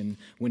celebration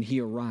when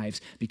he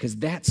arrives, because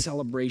that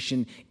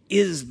celebration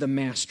is the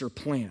master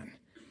plan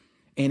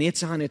and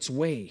it's on its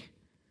way.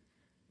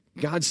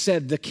 God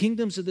said the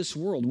kingdoms of this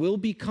world will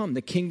become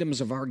the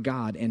kingdoms of our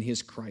God and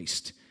his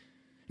Christ.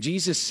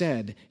 Jesus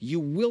said, you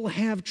will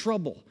have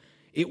trouble.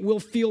 It will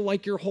feel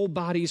like your whole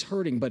body's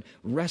hurting, but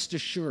rest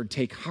assured,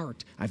 take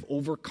heart. I've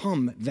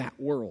overcome that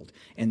world,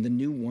 and the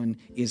new one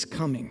is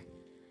coming.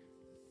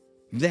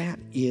 That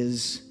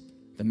is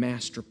the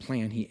master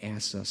plan he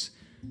asks us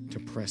to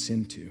press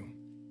into.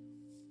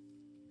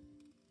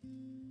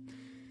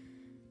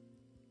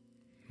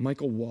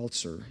 Michael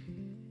Walzer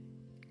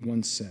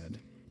once said,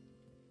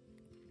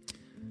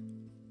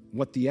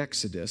 what the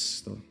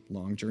Exodus, the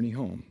long journey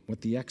home,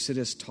 what the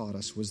Exodus taught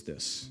us was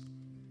this.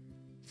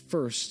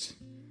 First,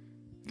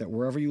 that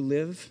wherever you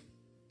live,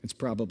 it's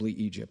probably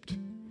Egypt.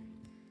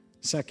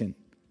 Second,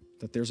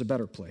 that there's a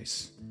better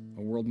place,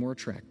 a world more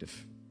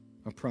attractive,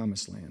 a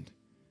promised land.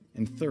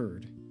 And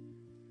third,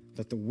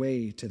 that the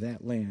way to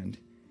that land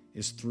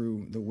is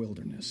through the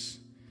wilderness.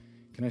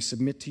 Can I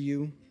submit to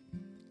you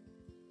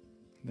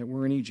that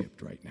we're in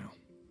Egypt right now,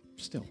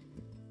 still?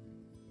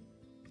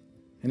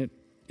 And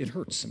it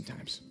hurts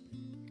sometimes.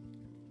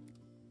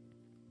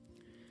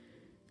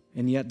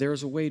 And yet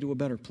there's a way to a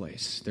better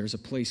place. There's a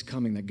place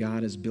coming that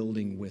God is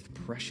building with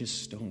precious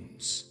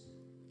stones.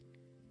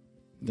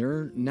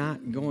 They're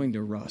not going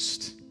to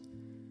rust.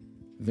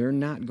 They're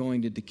not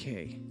going to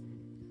decay.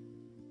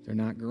 They're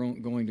not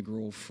going to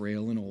grow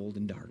frail and old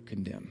and dark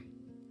and dim.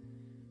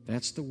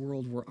 That's the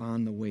world we're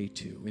on the way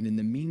to. And in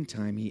the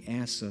meantime, he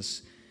asks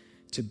us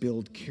to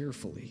build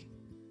carefully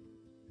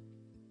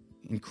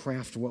and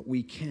craft what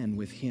we can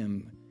with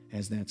him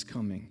as that's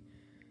coming.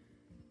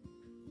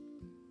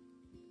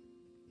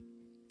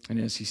 And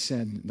as he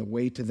said, the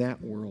way to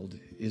that world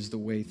is the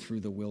way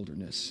through the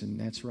wilderness. And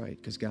that's right,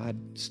 because God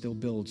still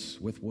builds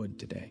with wood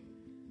today.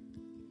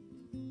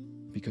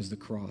 Because the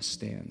cross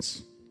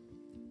stands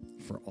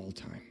for all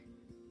time.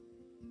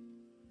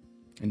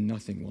 And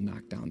nothing will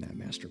knock down that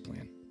master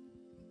plan.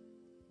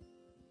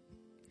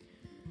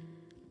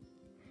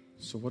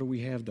 So what do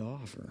we have to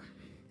offer?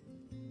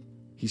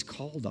 He's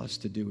called us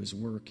to do his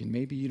work, and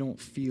maybe you don't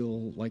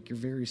feel like you're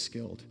very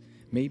skilled.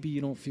 Maybe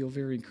you don't feel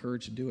very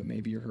encouraged to do it.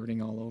 Maybe you're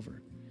hurting all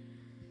over.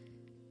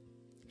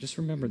 Just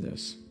remember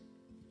this.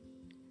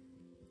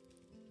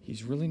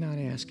 He's really not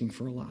asking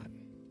for a lot.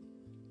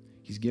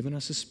 He's given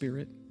us a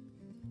spirit.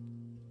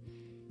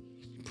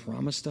 He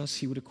promised us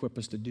he would equip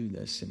us to do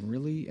this. And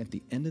really, at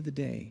the end of the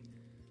day,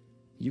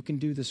 you can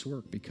do this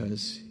work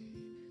because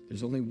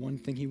there's only one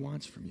thing he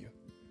wants from you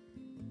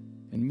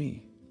and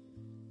me.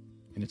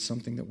 And it's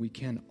something that we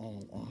can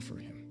all offer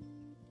him.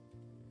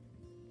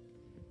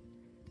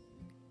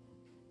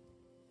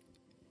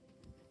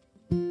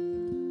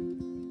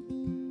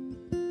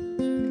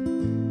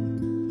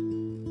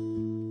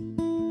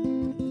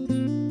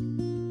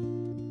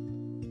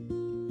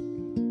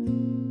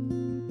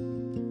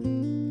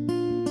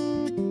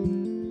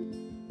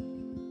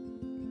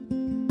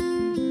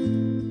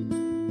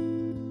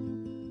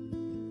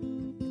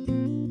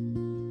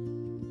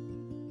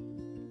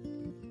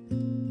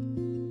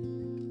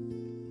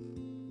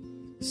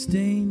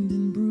 Stained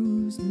and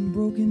bruised and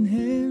broken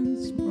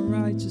hands, my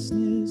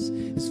righteousness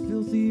is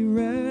filthy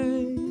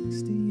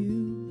rags to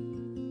you.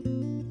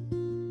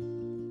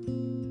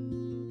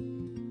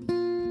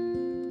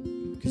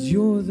 'Cause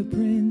you're the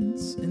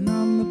prince and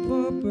I'm the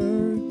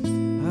pauper,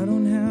 I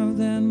don't have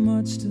that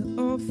much to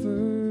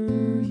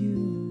offer you.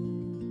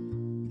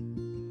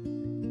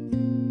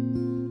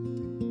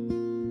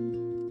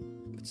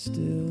 But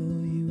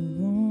still you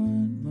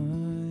want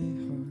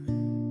my heart.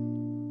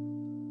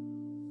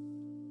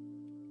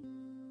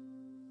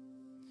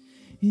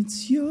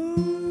 It's yours,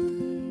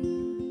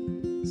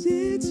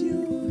 it's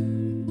yours.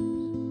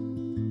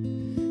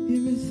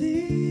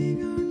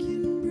 Everything I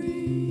can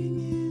bring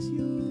is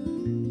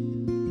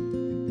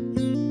yours.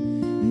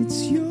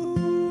 It's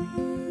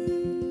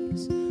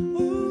yours,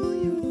 all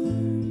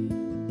yours.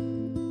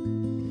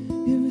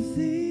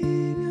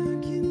 Everything I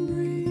can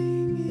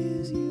bring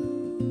is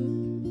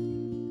yours.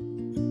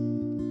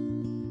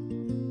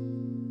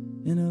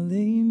 And I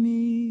lay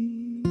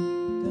me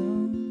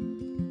down.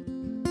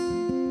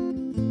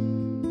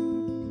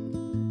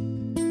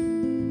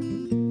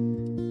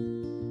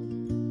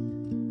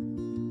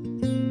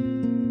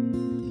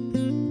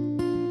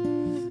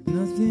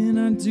 Nothing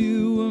I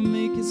do or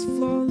make is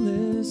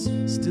flawless.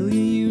 Still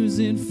you use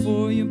it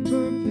for your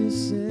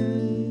purposes.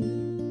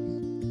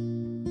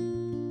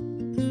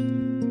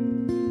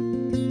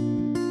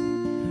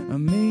 I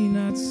may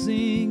not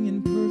sing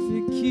in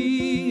perfect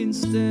key,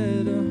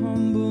 instead a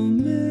humble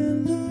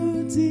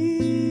melody.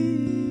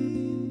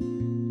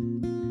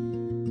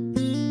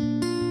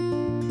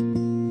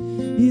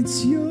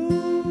 It's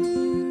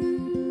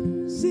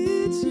yours,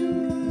 it's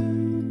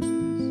yours.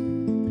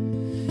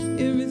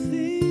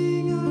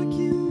 Everything I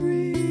can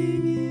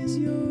bring is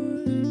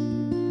yours.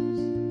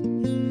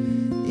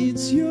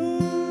 It's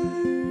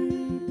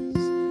yours,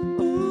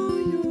 all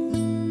yours.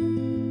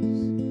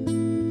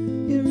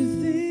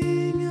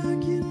 Everything I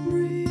can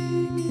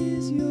bring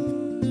is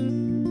yours.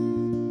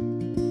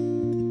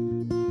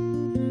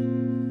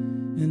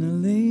 And I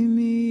lay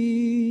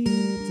me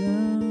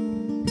down.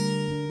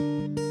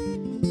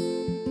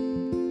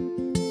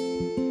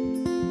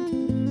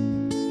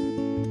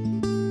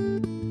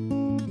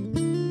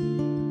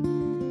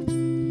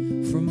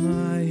 From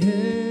my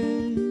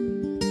head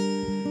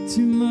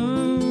to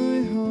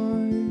my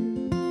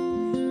heart,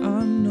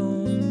 I'm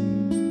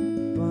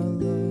known by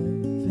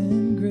love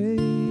and grace.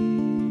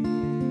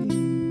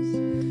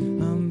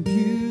 I'm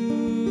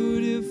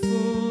beautifully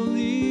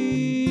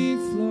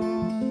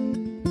flawed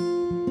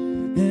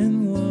and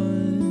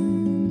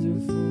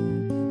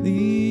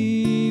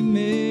wonderfully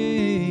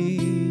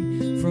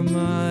made. From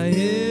my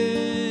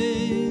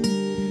head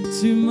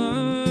to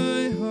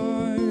my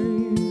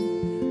heart,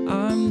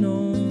 I'm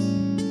known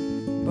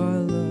by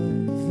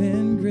love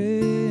and grace.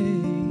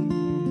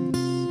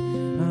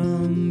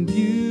 I'm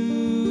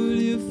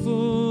beautifully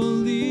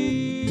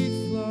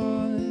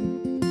flawed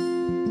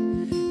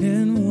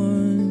and wonderfully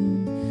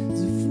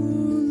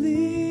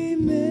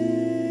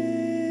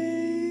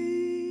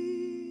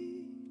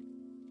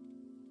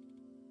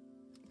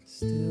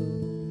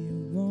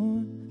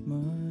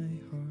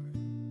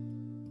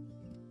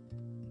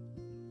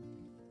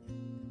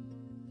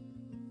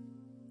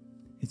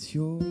It's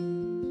yours.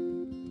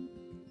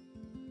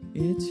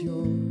 It's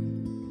yours.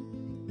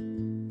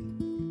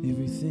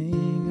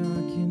 Everything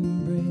I can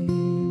bring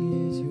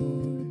is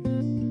yours.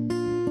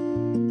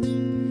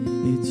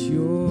 It's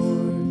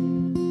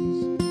yours,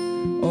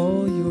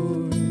 all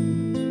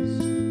yours.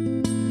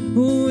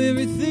 Oh,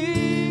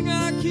 everything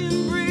I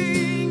can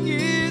bring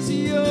is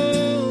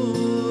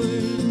yours.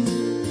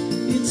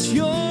 It's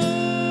yours,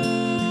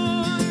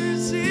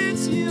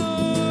 it's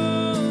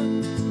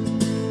yours.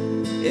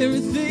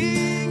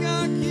 Everything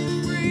I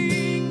can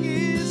bring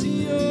is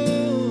yours.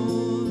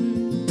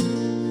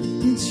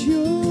 It's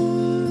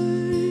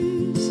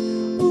yours,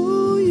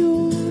 oh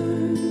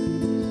yours.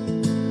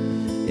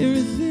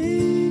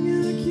 Everything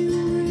I can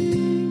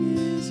bring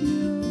is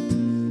yours.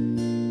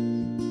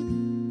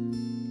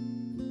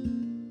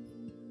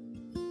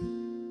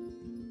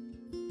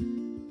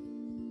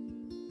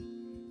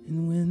 And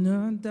when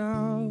I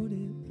doubt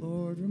it,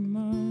 Lord,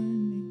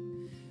 remind me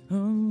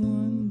I'm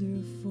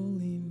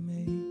wonderfully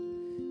made.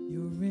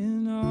 You're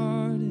an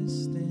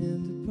artist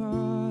and a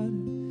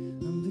potter.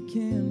 I'm the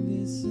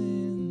canvas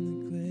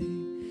and the clay.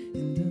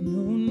 And I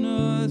know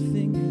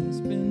nothing has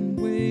been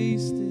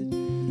wasted,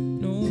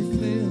 no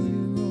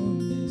failure or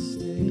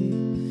mistake.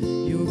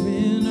 You're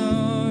an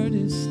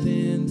artist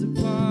and a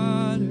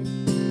potter.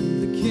 I'm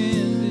the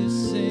canvas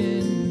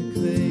and the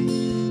clay.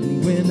 And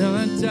when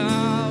I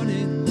doubt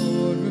it,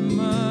 Lord,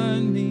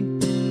 remind me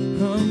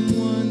I'm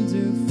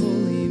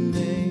wonderfully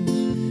made.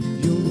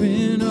 You're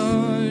an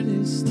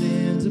artist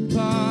and a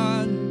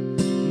potter,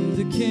 I'm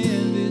the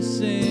canvas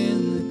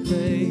and the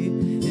clay.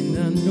 And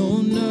I know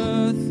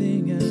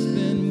nothing has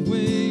been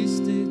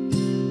wasted,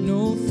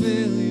 no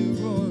failure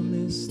or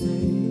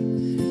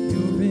mistake.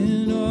 You're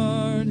an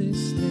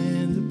artist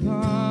and a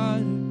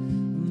potter,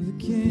 I'm the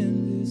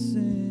canvas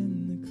and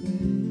the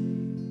clay.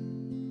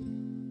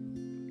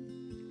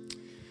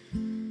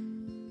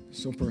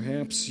 So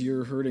perhaps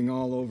you're hurting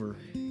all over.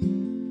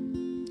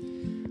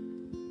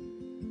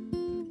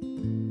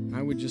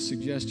 I would just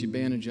suggest you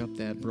bandage up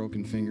that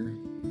broken finger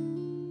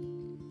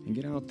and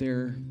get out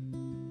there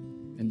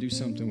and do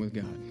something with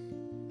God.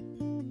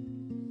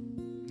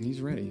 He's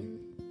ready.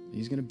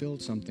 He's going to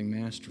build something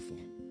masterful,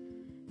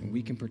 and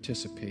we can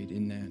participate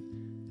in that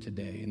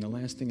today. And the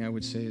last thing I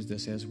would say is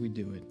this as we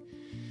do it.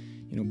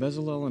 You know,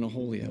 Bezalel and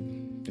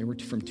Aholiab, they were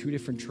from two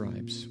different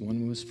tribes.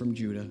 One was from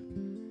Judah.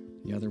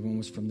 The other one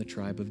was from the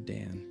tribe of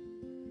Dan.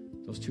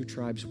 Those two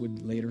tribes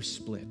would later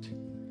split.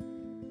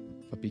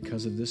 But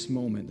because of this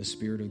moment, the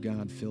Spirit of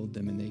God filled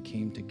them, and they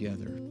came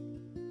together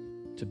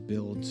to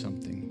build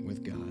something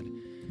with God.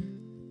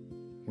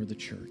 We're the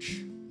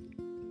church.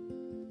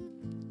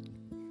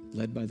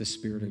 Led by the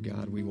Spirit of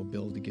God, we will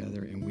build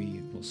together, and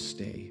we will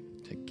stay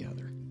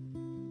together.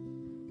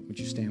 Would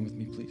you stand with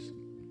me, please?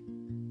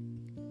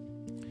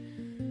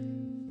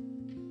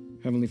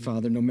 Heavenly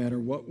Father, no matter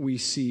what we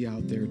see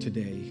out there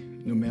today,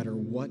 no matter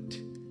what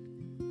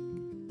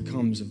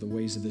comes of the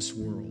ways of this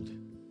world,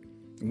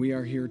 we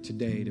are here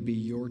today to be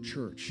your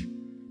church,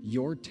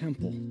 your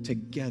temple,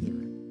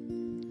 together,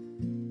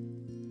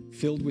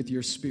 filled with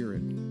your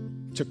Spirit,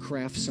 to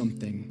craft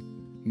something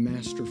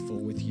masterful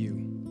with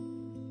you.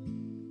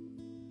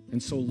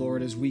 And so,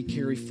 Lord, as we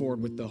carry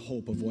forward with the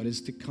hope of what is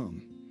to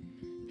come,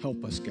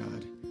 help us,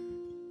 God,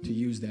 to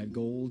use that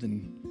gold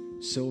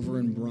and silver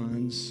and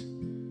bronze,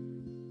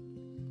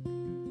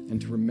 and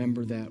to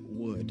remember that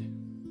wood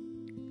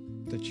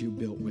that you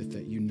built with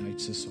that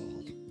unites us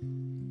all.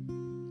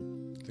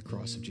 The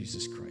cross of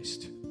Jesus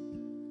Christ.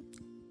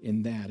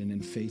 In that and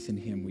in faith in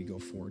him, we go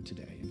forward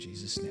today. In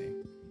Jesus'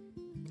 name.